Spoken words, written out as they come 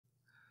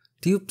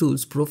Tube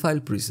Tool's profile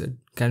preset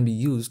can be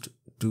used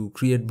to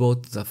create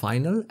both the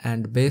final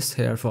and base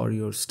hair for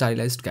your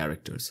stylized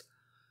characters.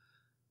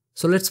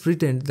 So let's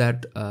pretend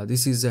that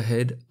this is the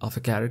head of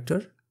a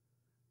character.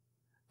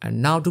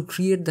 And now to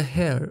create the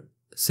hair,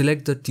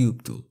 select the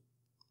Tube Tool.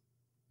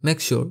 Make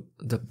sure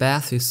the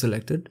path is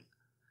selected.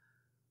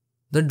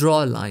 Then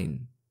draw a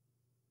line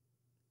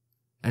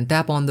and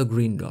tap on the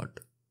green dot.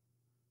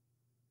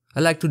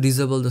 I like to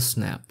disable the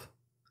snap.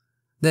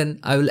 Then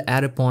I will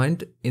add a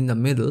point in the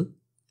middle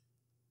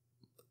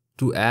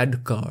to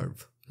add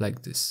curve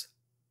like this.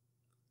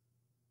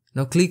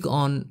 Now click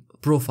on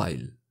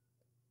Profile.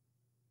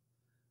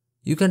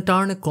 You can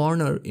turn a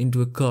corner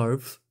into a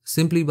curve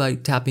simply by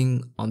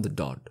tapping on the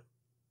dot.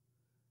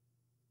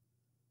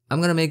 I'm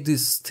going to make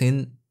this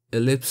thin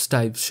ellipse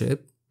type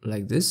shape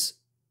like this.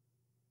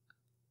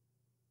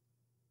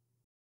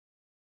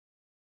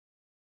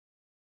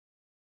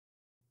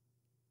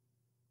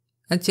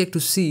 And check to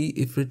see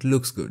if it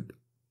looks good.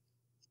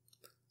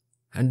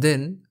 And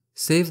then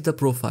save the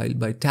profile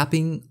by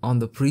tapping on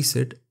the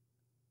preset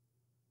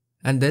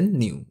and then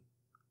New.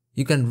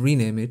 You can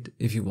rename it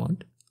if you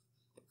want.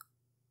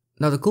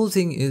 Now the cool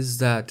thing is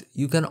that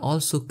you can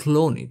also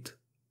clone it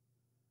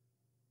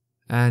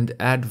and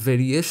add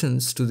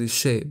variations to these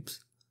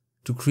shapes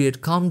to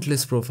create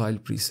countless profile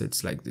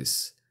presets like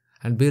this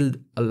and build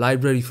a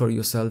library for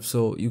yourself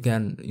so you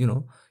can,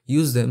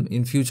 use them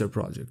in future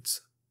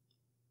projects.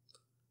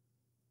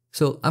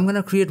 So I'm going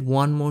to create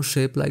one more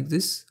shape like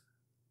this.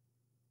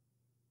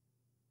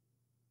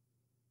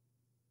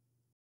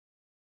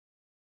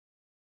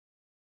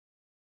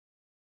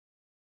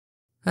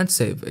 And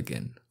save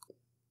again.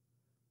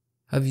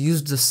 I've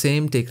used the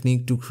same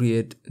technique to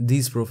create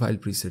these profile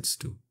presets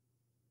too.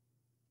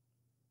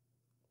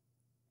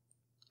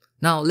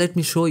 Now let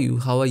me show you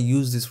how I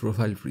use these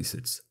profile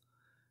presets.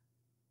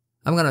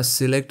 I'm gonna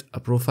select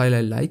a profile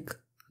I like,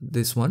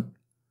 this one.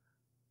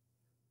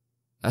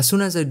 As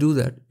soon as I do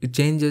that, it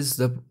changes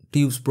the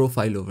tube's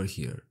profile over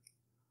here.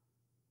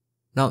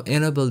 Now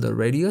enable the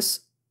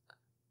radius.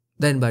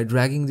 Then by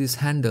dragging these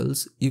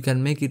handles, you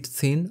can make it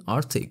thin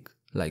or thick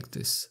like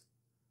this.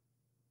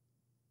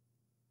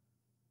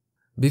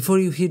 Before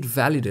you hit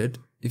validate,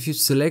 if you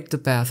select the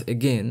path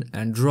again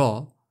and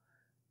draw,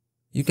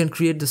 you can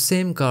create the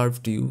same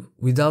curved tube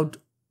without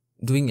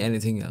doing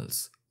anything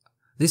else.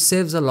 This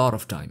saves a lot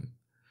of time.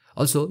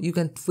 Also, you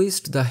can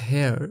twist the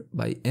hair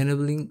by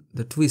enabling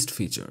the twist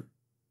feature.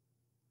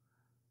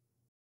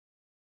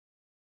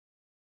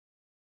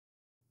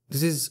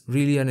 This is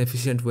really an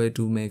efficient way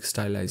to make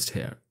stylized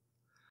hair.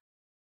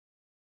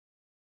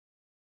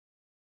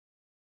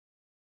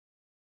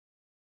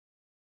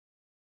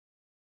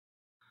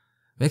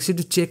 Make sure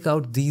to check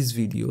out these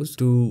videos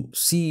to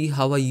see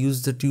how I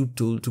use the Tube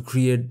Tool to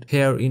create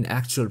hair in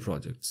actual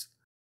projects.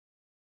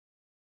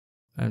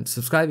 And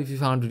subscribe if you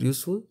found it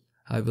useful.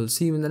 I will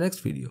see you in the next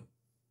video.